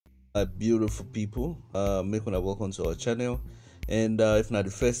Beautiful people, make una welcome to our channel. And if not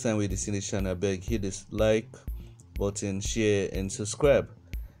the first time we see this channel, I beg hit this like button, share and subscribe.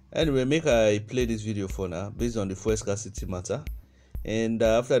 Anyway, make I play this video for now based on the fuel scarcity matter, and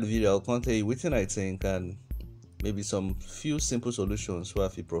after the video I'll tell you what I think and maybe some few simple solutions so I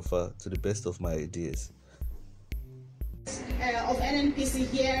feel prefer to the best of my ideas. Of NNPC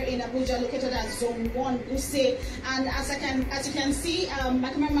here in Abuja, located at Zone 1, Use. And as you can see,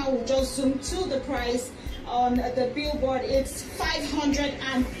 my cameraman will just zoom to the price on the billboard. It's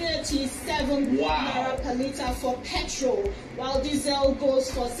 537 naira per liter for petrol, while diesel goes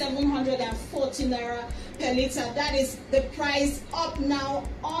for 740 naira per liter. That is the price up now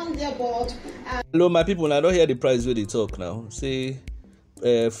on their board. Hello, my people. I don't hear the price where they talk now. Say,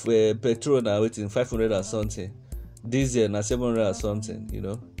 petrol now waiting 500 and something. Diesel na 700 or something,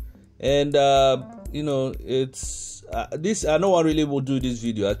 and it's this. I don't want really will do this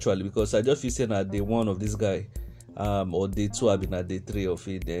video actually because I just feel saying at day one of this guy, or day two, I've been at day three of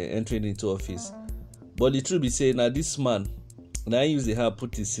it, entering into office. But the truth be saying now this man, now he use the help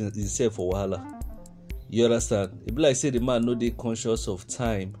put himself for wahala. You understand? It be like say the man know they conscious of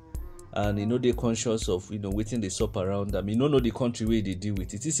time, and he know they conscious of waiting the sup around them. He know the country where they deal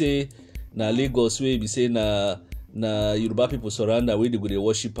with it. He say na Lagos where be say na Yoruba people surround where they go they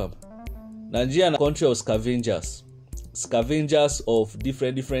worship them. Nigeria is a country of scavengers of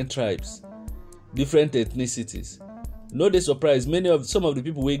different tribes, different ethnicities. No they surprise some of the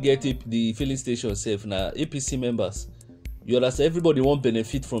people we get the filling station safe now APC members. You understand? Everybody won't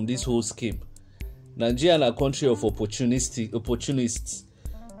benefit from this whole scheme. Nigeria is a country of opportunists.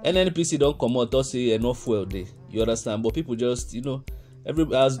 NNPC don't come out or say enough fuel there. You understand? But people just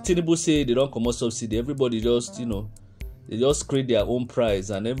as Tinubu say they don't come out subsidy. Everybody just they just create their own price,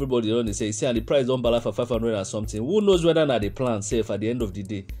 and everybody don't they say and the price don't balance for 500 and something. Who knows whether not they plan safe at the end of the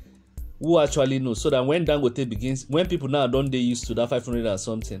day? Who actually knows? So that when Dangote begins, when people now don't they used to that 500 and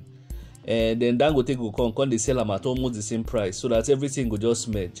something, and then Dangote go come they sell them at almost the same price, so that everything will just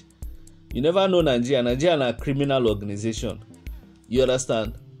merge. You never know Nigeria. Nigeria is a criminal organization. You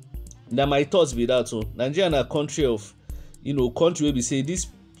understand? Now my thoughts be that too. Nigeria is a country of country where we say these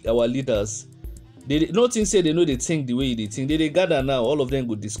our leaders, they don't think say they know they think the way they think. They gather now, all of them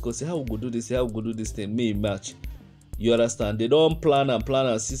go discuss how we go do this, how we go do this thing, may match. You understand? They don't plan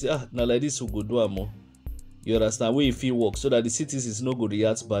and see now like this we go do more. You understand? Where if it work so that the citizens no go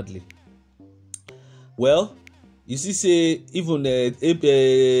react badly. Well, you see say even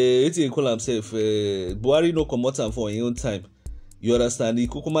he call himself Buhari no come out for his own time. You understand? The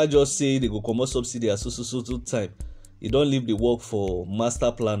Kukuma just say they go come out subsidy at so time. He don't leave the work for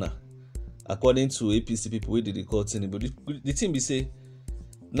master planner, according to APC people who did the call Tinubu. But the thing be say,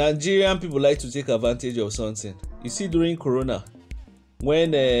 Nigerian people like to take advantage of something. You see during Corona,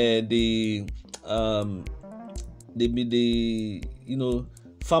 when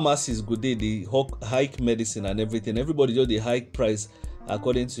pharmacies go there, they hike medicine and everything. Everybody just they hike price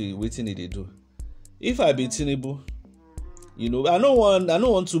according to what they do. If I be Tinubu, I don't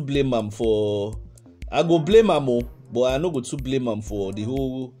want to blame him for. I go blame him. But I no go to blame him for the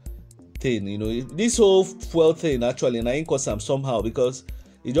whole thing, This whole fuel thing actually, and I ain't cause him somehow because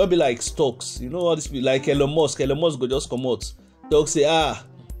it just be like stocks, all this be like Elon Musk go just come out. They'll say,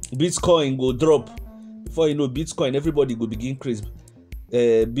 Bitcoin go drop. Before Bitcoin, everybody go begin crazy.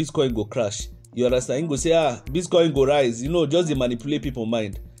 Bitcoin go crash. You understand? He go say, Bitcoin go rise. Just they manipulate people's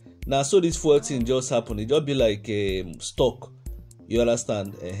mind. Now, so this fuel thing just happen. It just be like stock. You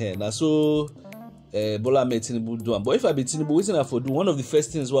understand? Now, so. Bola made Tinubu do. But if I be Tinubu, what I for do? One of the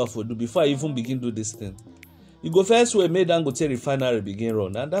first things what I for do before I even begin do this thing, you go first where made Dangote refinery begin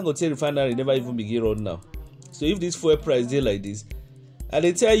run, and Dangote refinery never even begin run now. So if this fuel price dey like this, and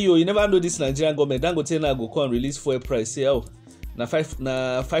they tell you never know this Nigerian government, Dangote now go come release fuel price say na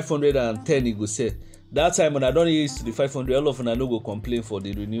 510 he go say. That time when I don't use to the 500, all of them I no go complain for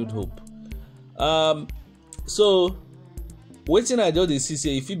the renewed hope. So waiting I just see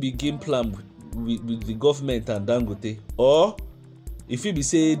say if you begin plan with the government and Dangote, or if it be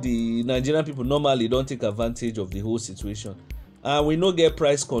say the Nigerian people normally don't take advantage of the whole situation, and we no get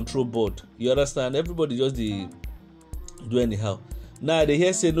price control board. You understand? Everybody just do anyhow. Now they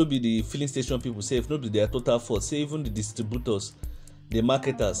hear say no be the filling station people say if no be their total fault. Say even the distributors, the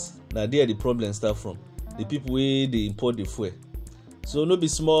marketers. Now there the problem start from the people where they import the fuel. So no be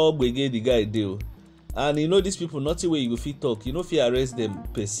small gbege the guy deal, and these people nothing way you go fit talk. If you arrest them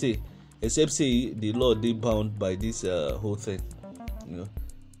per se. Except say the law they bound by this whole thing,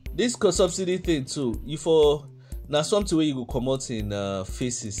 This subsidy thing too. Now something where you go come out in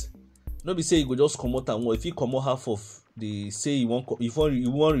phases. No be say you go just come out and if you come out half of they say you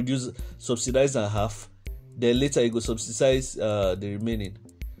want reduce, subsidize and half, then later you go subsidize the remaining.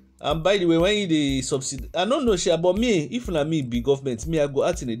 And by the way, when you subsidize, I don't know share, but me, if na me be government, me I go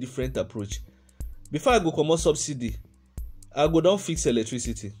act in a different approach. Before I go comot subsidy, I go down fix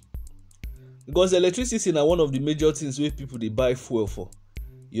electricity, because electricity na one of the major things where people they buy fuel for.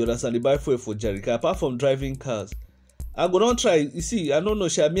 You understand? They buy fuel for jerrycan. Apart from driving cars, I go down try. You see, I don't know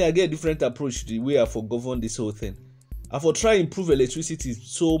share, me I get a different approach to the way I for govern this whole thing. I for try improve electricity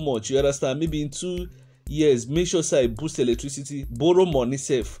so much. You understand? Maybe in 2 years, make sure say I boost electricity, borrow money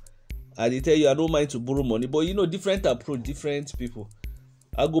safe. I dey tell you, I don't mind to borrow money, but you know, different approach, different people.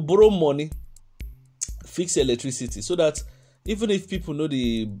 I go borrow money, fix electricity, so that even if people know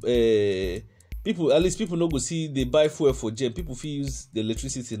the people, at least people no go see they buy fuel for gem, people fit use the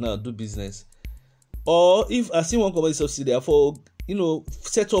electricity now do business. Or if I see one company subsidy, for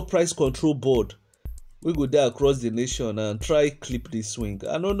set up price control board, we go there across the nation and try clip this swing.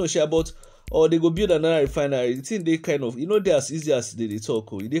 I don't know share about. Or they go build another refinery. The thing they kind of, they're as easy as they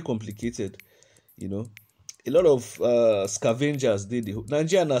talk. They complicated, A lot of scavengers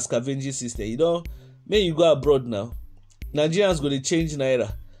Nigeria na scavenging system. When you go abroad now, Nigerians go to change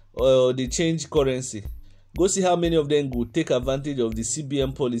naira or they change currency. Go see how many of them go take advantage of the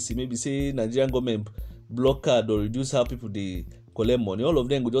CBN policy. Maybe say Nigerian government block card or reduce how people they collect money. All of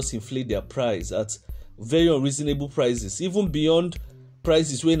them go just inflate their price at very unreasonable prices, even beyond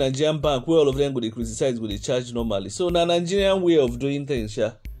prices where Nigerian bank, where all of them go they criticize, go they charge normally. So na Nigerian way of doing things,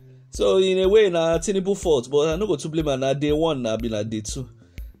 yeah. So in a way, na Tinubu fault, but I no go to blame na day one, na be na day two.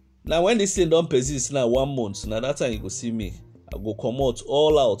 Now when this thing don't persist now 1 month, now that time you go see me, I go come out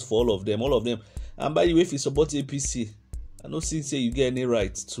all out for all of them. And by the way, if you support APC, I don't think say you get any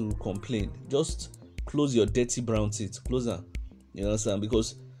right to complain. Just close your dirty brown teeth, close them. You understand?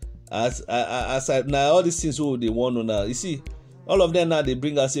 Because as now all these things who they want to now, you see. All of them now they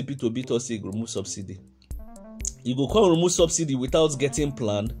bring us AP to beat us, say remove subsidy. You go come remove subsidy without getting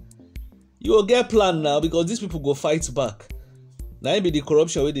planned. You will get planned now because these people go fight back. Now it be the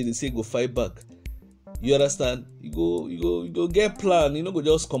corruption where they say go fight back. You understand? You go get planned. You know go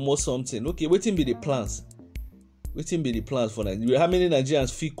just come out something. Okay, waiting be the plans. Waiting be the plans for Nigeria. How many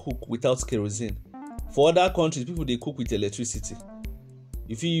Nigerians feel cook without kerosene? For other countries, people they cook with electricity.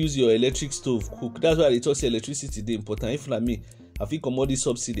 If you use your electric stove cook, that's why they talk say electricity is important. If like me, I feel commodity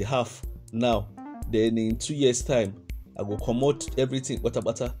subsidy half now, then in 2 years time, I go commot everything.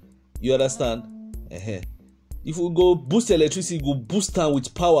 Bata. You understand? If we go boost electricity, go boost them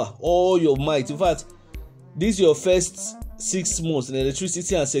with power, all your might. In fact, this is your first 6 months in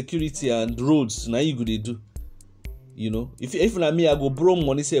electricity and security and roads. Now you go they do. If like me, I go borrow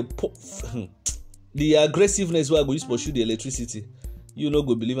money. Say the aggressiveness where I go use pursue the electricity. You no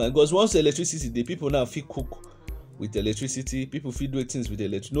go believe it, because once electricity, the people now feel cook with electricity. People feel do things with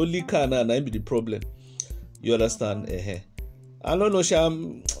electricity. No liquor now be the problem. You understand? I don't know,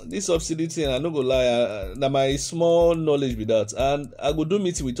 Sham. This subsidy thing, I no go lie. Now my small knowledge with that, and I go do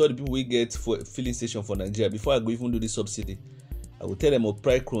meeting with all the people we get for filling station for Nigeria before I go even do this subsidy. I will tell them of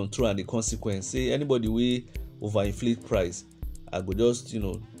price control and the consequence. Say anybody we overinflate price, I go just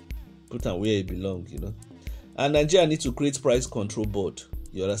put them where it belong. And Nigeria need to create price control board.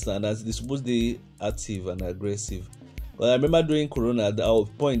 You understand? As they supposed to be active and aggressive. But I remember during Corona, at our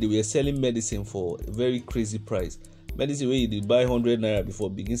point, they were selling medicine for a very crazy price. Medicine where you did buy 100 naira before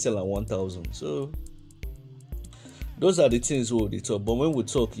begin selling 1,000. So those are the things we talk. But when we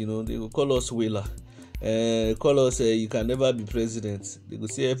talk, they will call us whaler. Call us you can never be president. They will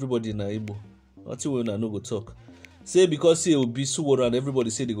say everybody na Igbo. Until we no go talk. Say because say will be so and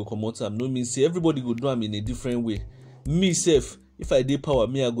everybody say they go come out am no mean say everybody go do am in a different way. Me self, if I dey power,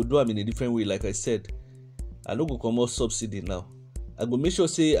 me I go do am in a different way. Like I said, I no go come out subsidy now. I go make sure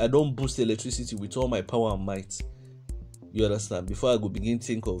say I don't boost electricity with all my power and might. You understand? Before I go begin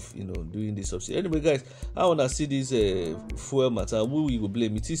think of doing this subsidy. Anyway, guys, I wanna see this fuel matter. Who we go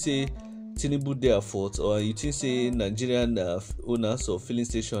blame? It is say Tinubu their fault, or you think say Nigerian owners of filling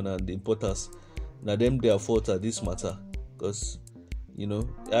station and the importers? Now them their fault at this matter, because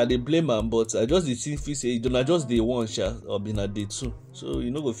I they blame them, but I just feel say don't just day one or been a day two, so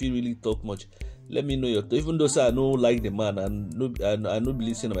go feel really talk much. Let me know your thoughts. Even though say I don't like the man and I no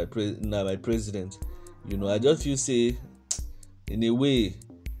believe in my president, I just feel say in a way,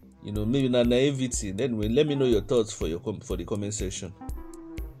 maybe not naivety. Then let me know your thoughts for the comment section.